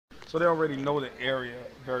So they already know the area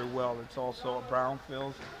very well. It's also a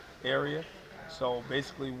brownfields area. So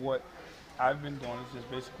basically what I've been doing is just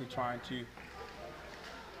basically trying to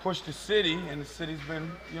push the city, and the city's been,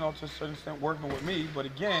 to a certain extent working with me. But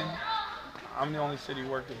again, I'm the only city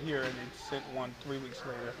worker here, and they sent one 3 weeks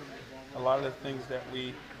later. A lot of the things that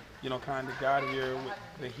we, kind of got here with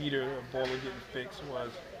the heater, or boiler getting fixed was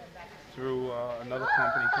through another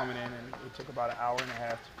company coming in, and it took about an hour and a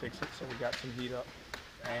half to fix it. So we got some heat up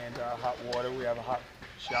and hot water. We have a hot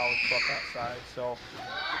shower truck outside. So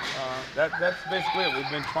that's basically it.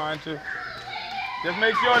 We've been trying to just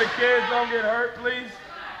make sure the kids don't get hurt, please.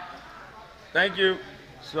 Thank you.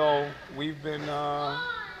 So we've been, I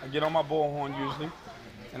get on my bullhorn usually,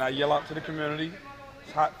 and I yell out to the community.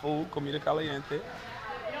 It's hot food, comida caliente.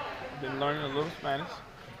 I've been learning a little Spanish,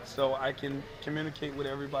 so I can communicate with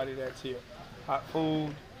everybody that's here. Hot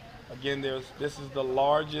food. Again, this is the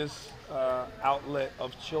largest outlet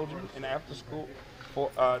of children in after school.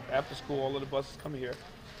 After school, all of the buses come here.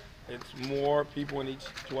 It's more people in each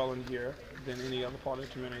dwelling here than any other part of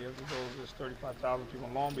the community. There's 35,000 people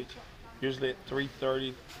in Long Beach. Usually at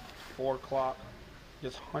 3:30, 4 o'clock,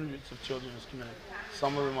 just hundreds of children in this community.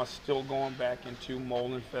 Some of them are still going back into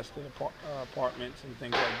mold-infested apartments and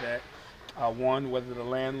things like that. One, whether the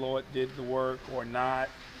landlord did the work or not,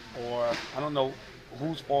 or I don't know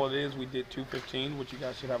whose fault it is. We did 215, which you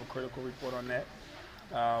guys should have a critical report on that.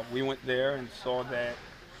 We went there and saw that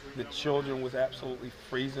the children was absolutely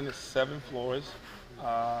freezing. It's 7 floors,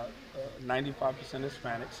 95%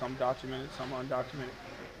 Hispanic, some documented, some undocumented.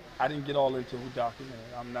 I didn't get all into who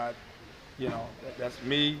documented. I'm not, that's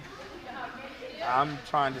me. I'm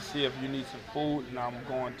trying to see if you need some food, and I'm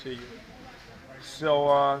going to you.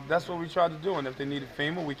 So that's what we tried to do. And if they needed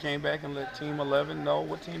FEMA, we came back and let Team 11 know.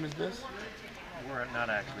 What team is this? We're not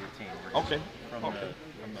actually a team. We're Okay.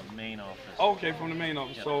 From the main office. Okay, from the main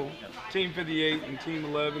office. Yep. So Yep. Team 58 and Team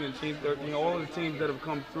 11 and Team 13, all of the teams that have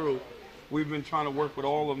come through, we've been trying to work with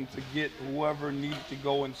all of them to get whoever needs to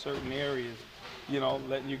go in certain areas,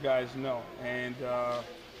 letting you guys know. And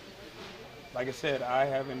like I said,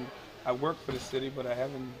 I work for the city, but I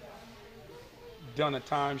haven't done a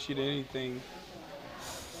timesheet or anything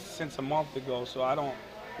since a month ago. So I don't,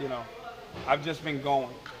 I've just been going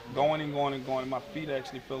and going and going. My feet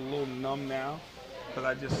actually feel a little numb now because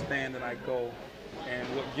I just stand and I go. And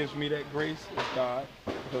what gives me that grace is God,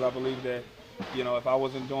 because I believe that, if I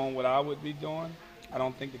wasn't doing what I would be doing, I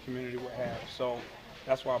don't think the community would have. So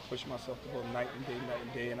that's why I push myself to go night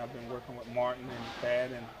and day. And I've been working with Martin and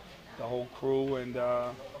Pat and the whole crew, and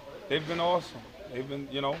they've been awesome. They've been,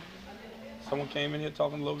 someone came in here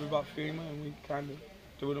talking a little bit about FEMA, and we kind of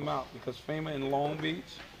threw them out because FEMA in Long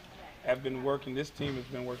Beach this team has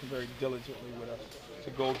been working very diligently with us to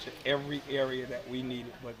go to every area that we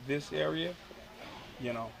needed. But this area,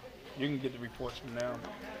 you can get the reports from them.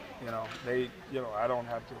 I don't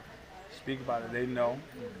have to speak about it. They know.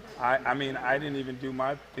 I mean, I didn't even do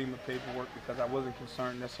my FEMA paperwork because I wasn't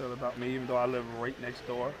concerned necessarily about me, even though I live right next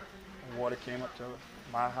door. Water came up to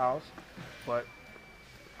my house. But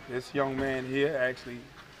this young man here actually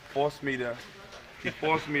forced me to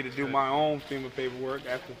do my own FEMA paperwork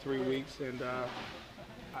after 3 weeks, and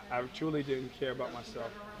I truly didn't care about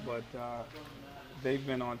myself. But they've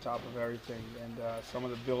been on top of everything, and some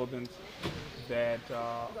of the buildings that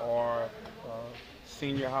are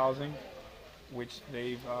senior housing, which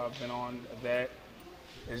they've been on, that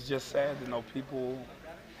it's just sad to know people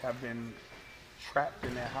have been trapped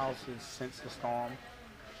in their houses since the storm,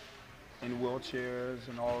 in wheelchairs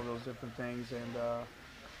and all of those different things. And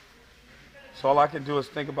so all I can do is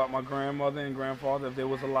think about my grandmother and grandfather. If they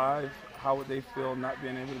was alive, how would they feel not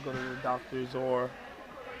being able to go to the doctors or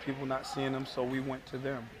people not seeing them? So we went to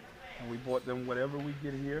them, and we bought them whatever we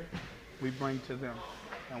get here, we bring to them.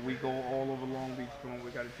 And we go all over Long Beach doing what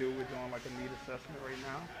we got to do. We're doing like a need assessment right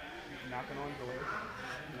now, knocking on doors.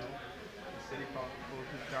 The city probably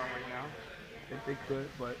closing it down right now if they could,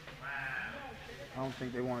 but I don't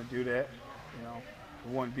think they want to do that.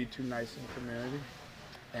 We wouldn't be too nice in the community.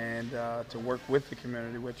 And to work with the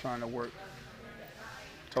community, we're trying to work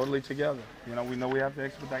totally together. We know we have to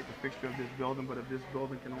expedite the fixture of this building, but if this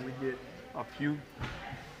building can only get a few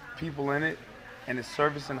people in it and it's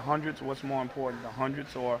servicing hundreds, what's more important, the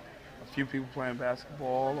hundreds or a few people playing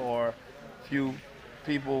basketball or a few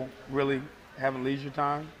people really having leisure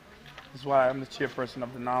time? That's why I'm the chairperson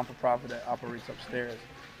of the non-for-profit that operates upstairs.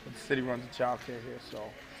 But the city runs a child care here, so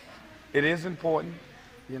it is important,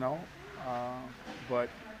 but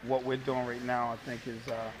what we're doing right now, I think, is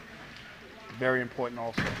very important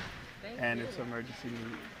also, and it's an emergency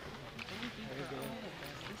need.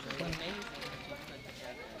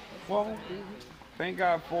 Well, thank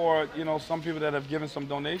God for, some people that have given some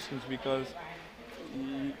donations, because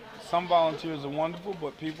some volunteers are wonderful,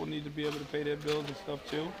 but people need to be able to pay their bills and stuff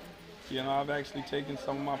too. I've actually taken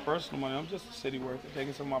some of my personal money. I'm just a city worker,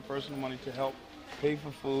 taking some of my personal money to help pay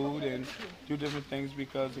for food and do different things,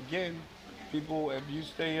 because again, people, if you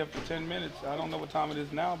stay here for 10 minutes, I don't know what time it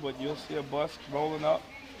is now, but you'll see a bus rolling up.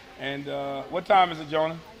 And what time is it,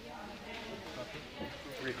 Jonah?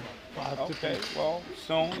 3 o'clock. Okay, well,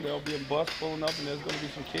 soon there'll be a bus pulling up, and there's going to be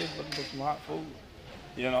some kids looking for some hot food,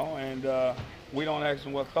 and we don't ask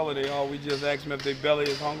them what color they are. We just ask them if their belly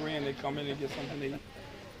is hungry, and they come in and get something to eat.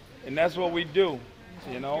 And that's what we do,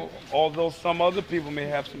 Although some other people may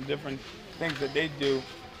have some different things that they do,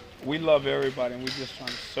 we love everybody, and we're just trying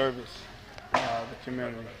to service the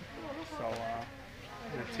community. So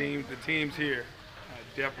the teams here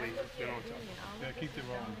definitely been on top. Yeah, keep it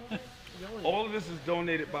rolling. All of this is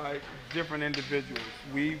donated by different individuals.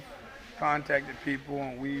 We've contacted people,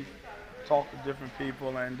 and we've talked to different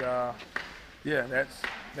people, and yeah,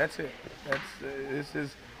 that's it.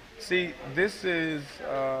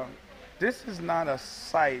 This is not a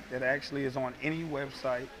site that actually is on any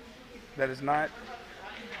website. That is not,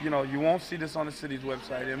 you won't see this on the city's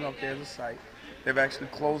website. MLK has a site. They've actually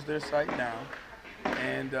closed their site down,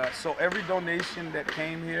 and so every donation that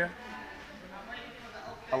came here,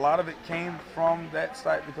 a lot of it came from that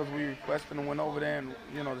site because we requested and went over there, and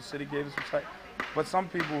the city gave us a site. But some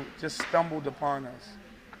people just stumbled upon us,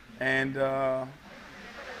 and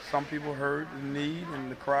some people heard the need and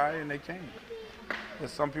the cry, and they came.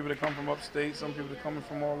 There's some people that come from upstate, some people that coming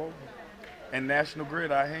from all over. And National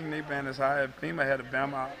Grid, I hang their banners high. FEMA had a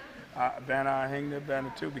banner, I hang their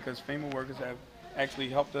banner too, because FEMA workers have actually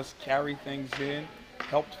helped us carry things in,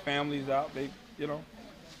 helped families out. They,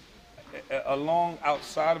 along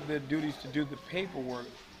outside of their duties to do the paperwork,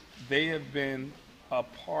 they have been a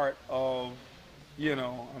part of,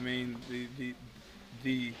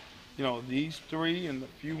 these three and a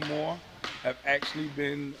few more have actually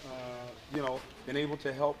been, been able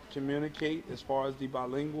to help communicate as far as the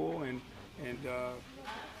bilingual and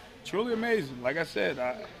truly amazing. Like I said,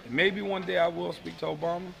 maybe one day I will speak to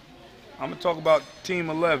Obama. I'm gonna talk about Team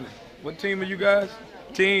 11. What team are you guys?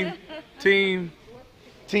 Team FEMA.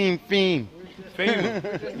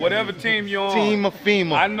 FEMA. Whatever team you're on. Team of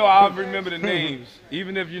FEMA. I know I'll remember the names.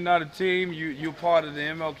 Even if you're not a team, you're part of the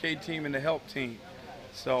MLK team and the help team.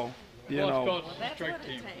 So, Well, That's strike what it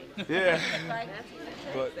team. takes. yeah. That's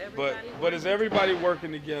what it takes. But it's everybody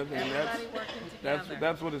working together, and Everybody working together.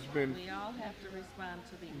 that's what it's been. We all have to respond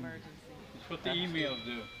to the emergency. That's what the emails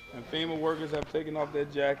do. And FEMA workers have taken off their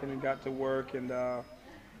jacket and got to work, and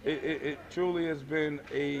it truly has been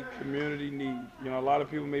a community need. A lot of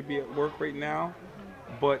people may be at work right now,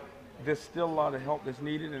 but there's still a lot of help that's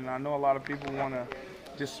needed, and I know a lot of people want to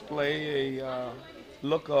display a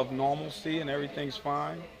look of normalcy and everything's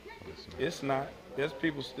fine. It's not. There's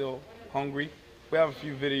people still hungry. We have a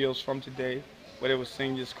few videos from today where there were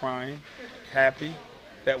seniors crying, happy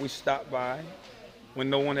that we stopped by when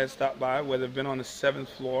no one had stopped by, whether they've been on the 7th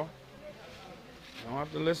floor. You don't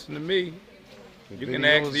have to listen to me. You can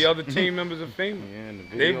ask the other team members of FEMA. Yeah,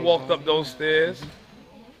 They've walked up those stairs,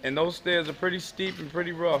 and those stairs are pretty steep and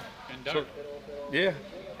pretty rough. And dark. Yeah,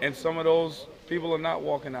 and some of those people are not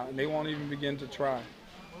walking out, and they won't even begin to try.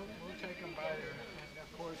 We'll take them by there, and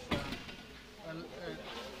of course,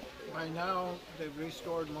 by now they've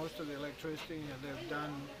restored most of the electricity, and they've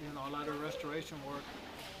done, a lot of restoration work.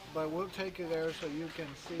 But we'll take you there so you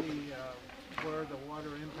can see where the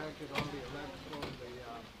water impacted all the electrical,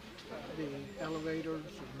 the elevators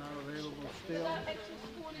are not available still.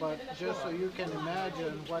 But just so you can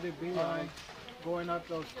imagine what it'd be like going up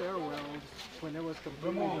those stairwells when it was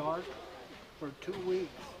completely dark for 2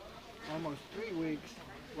 weeks, almost 3 weeks.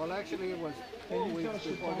 Well, actually, it was 4 weeks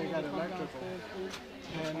before they got electrical.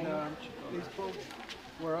 And these folks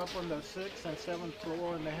were up on the 6th and 7th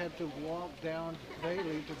floor, and they had to walk down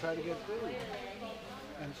daily to try to get food.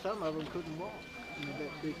 And some of them couldn't walk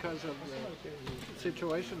because of the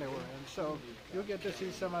situation they were in. So you'll get to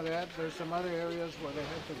see some of that. There's some other areas where they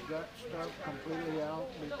had to gut stuff completely out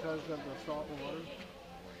because of the salt water.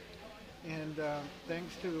 And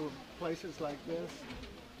thanks to places like this,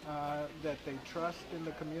 that they trust in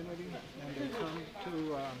the community, and they come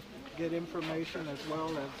to get information, as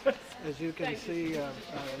well as you can see,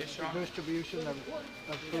 distribution of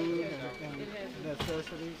food and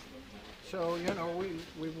necessities. So,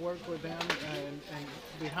 we've worked with them, and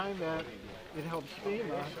behind that, it helps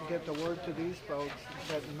FEMA get the word to these folks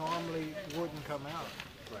that normally wouldn't come out.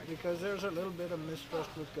 Because there's a little bit of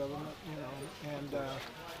mistrust with government, and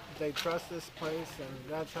they trust this place, and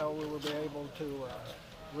that's how we will be able to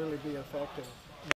really be effective.